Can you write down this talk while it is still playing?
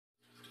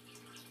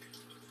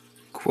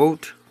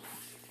Quote,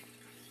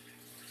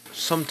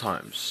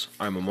 sometimes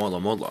I'm a Mola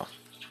Mola.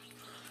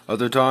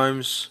 Other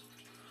times,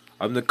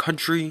 I'm the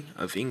country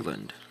of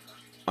England.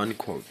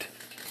 Unquote.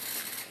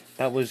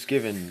 That was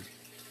given,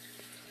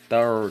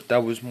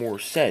 that was more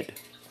said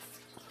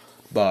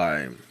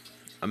by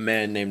a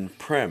man named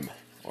Prem,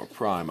 or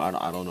Prime, I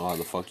don't know how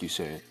the fuck you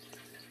say it.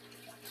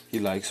 He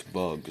likes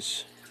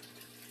bugs.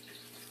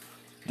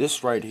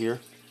 This right here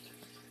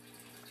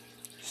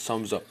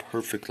sums up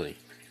perfectly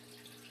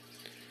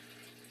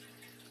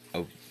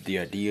of the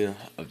idea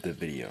of the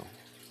video.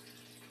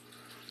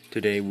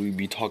 Today we'll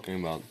be talking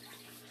about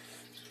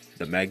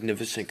the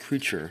magnificent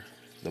creature,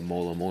 the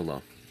Mola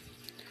Mola.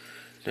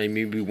 Now you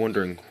may be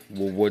wondering,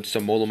 well, what's the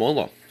Mola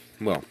Mola?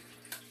 Well,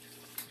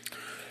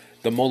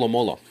 the Mola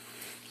Mola,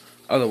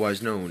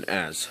 otherwise known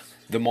as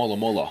the Mola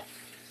Mola,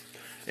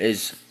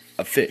 is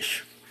a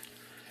fish,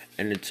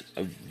 and it's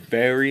a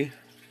very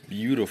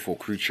beautiful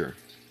creature.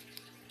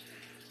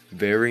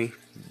 Very,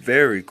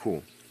 very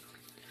cool.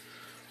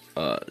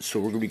 So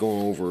we're going to be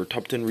going over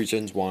top 10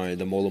 reasons why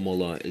the Mola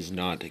Mola is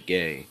not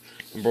gay.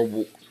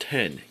 Number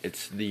 10,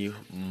 it's the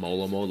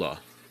Mola Mola.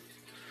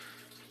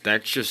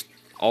 That's just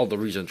all the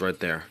reasons right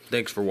there.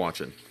 Thanks for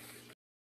watching.